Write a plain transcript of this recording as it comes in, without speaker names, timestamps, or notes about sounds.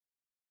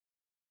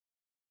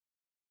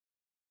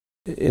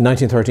in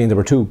 1913 there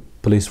were two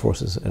police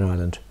forces in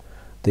Ireland.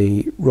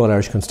 The Royal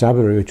Irish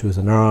Constabulary, which was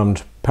an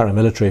armed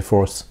paramilitary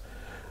force,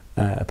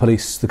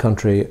 policed the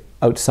country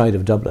outside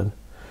of Dublin.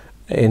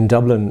 In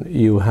Dublin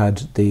you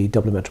had the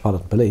Dublin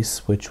Metropolitan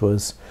Police, which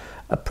was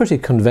a pretty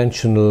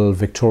conventional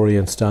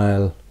Victorian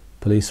style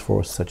police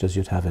force such as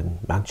you'd have in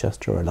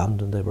Manchester or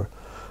London. They were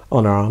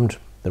unarmed.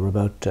 They were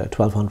about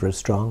 1,200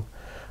 strong.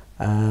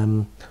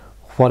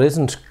 What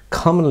isn't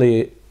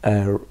commonly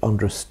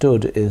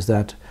understood is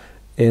that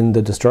in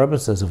the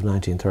disturbances of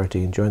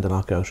 1913 during the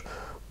lockout,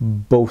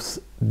 both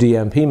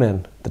DMP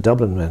men, the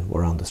Dublin men,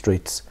 were on the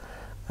streets,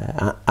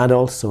 and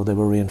also they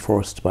were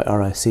reinforced by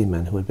RIC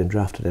men who had been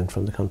drafted in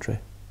from the country.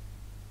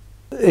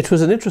 It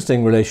was an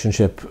interesting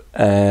relationship.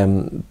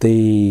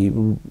 The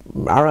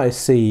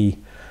RIC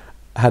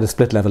had a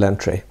split level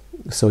entry,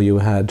 so you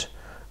had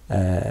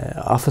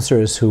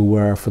officers who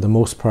were for the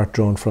most part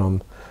drawn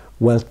from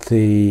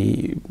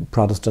wealthy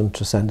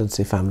Protestant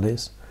ascendancy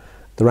families.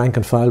 The rank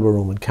and file were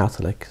Roman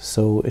Catholic,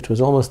 so it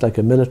was almost like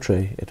a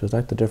military. It was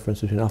like the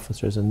difference between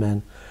officers and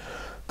men.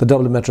 The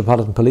Dublin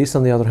Metropolitan Police,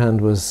 on the other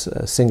hand, was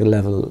a single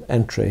level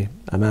entry.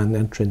 A man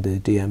entering the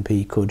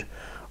DMP could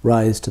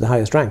rise to the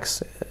highest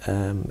ranks,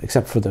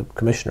 except for the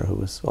commissioner, who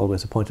was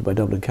always appointed by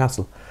Dublin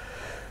Castle.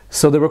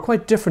 So they were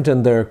quite different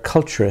in their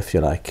culture, if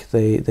you like.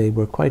 They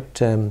were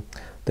quite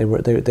there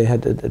were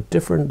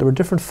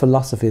different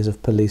philosophies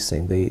of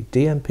policing. The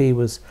DMP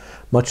was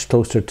much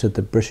closer to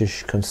the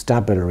British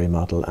constabulary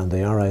model, and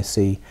the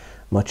RIC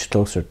much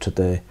closer to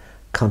the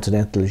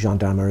continental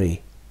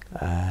gendarmerie.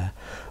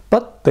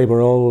 But they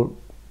were all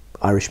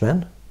Irish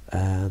men.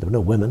 There were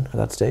no women at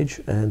that stage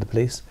in the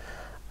police.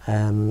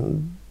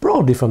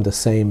 Broadly from the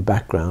same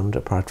background,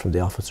 apart from the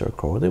officer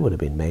corps. They would have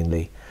been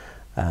mainly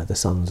the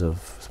sons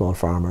of small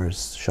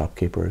farmers,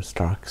 shopkeepers,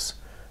 clerks.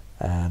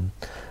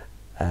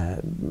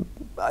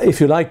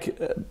 If you like,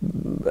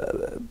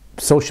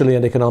 socially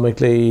and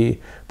economically,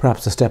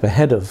 perhaps a step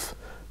ahead of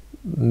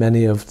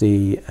many of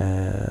the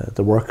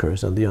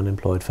workers and the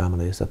unemployed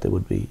families that they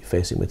would be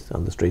facing with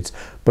on the streets,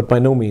 but by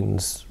no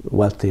means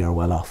wealthy or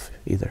well off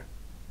either.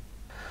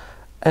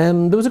 There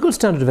was a good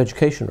standard of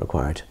education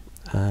required,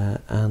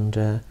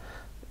 and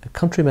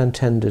countrymen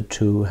tended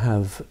to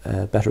have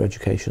better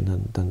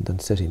education than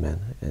city men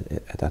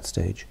at that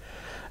stage.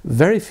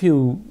 Very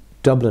few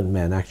Dublin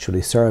men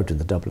actually served in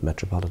the Dublin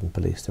Metropolitan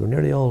Police. They were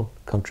nearly all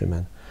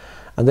countrymen,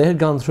 and they had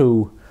gone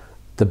through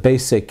the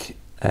basic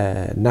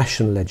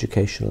national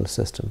educational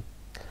system,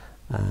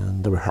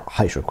 and there were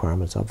height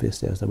requirements,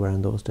 obviously, as there were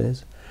in those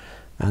days,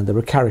 and there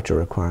were character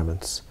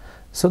requirements.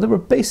 So they were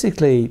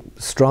basically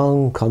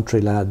strong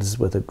country lads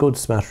with a good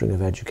smattering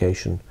of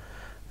education.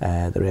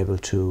 They were able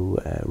to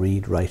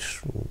read, write,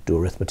 do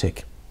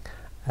arithmetic,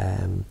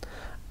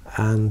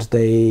 and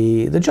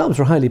the jobs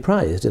were highly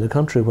prized in a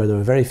country where there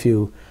were very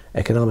few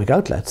economic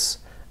outlets.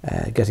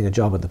 Getting a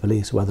job in the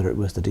police, whether it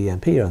was the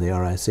DMP or the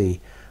RIC,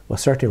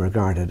 was certainly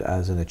regarded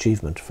as an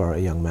achievement for a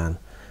young man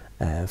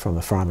from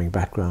a farming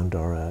background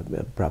or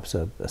perhaps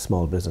a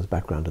small business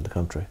background in the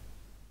country.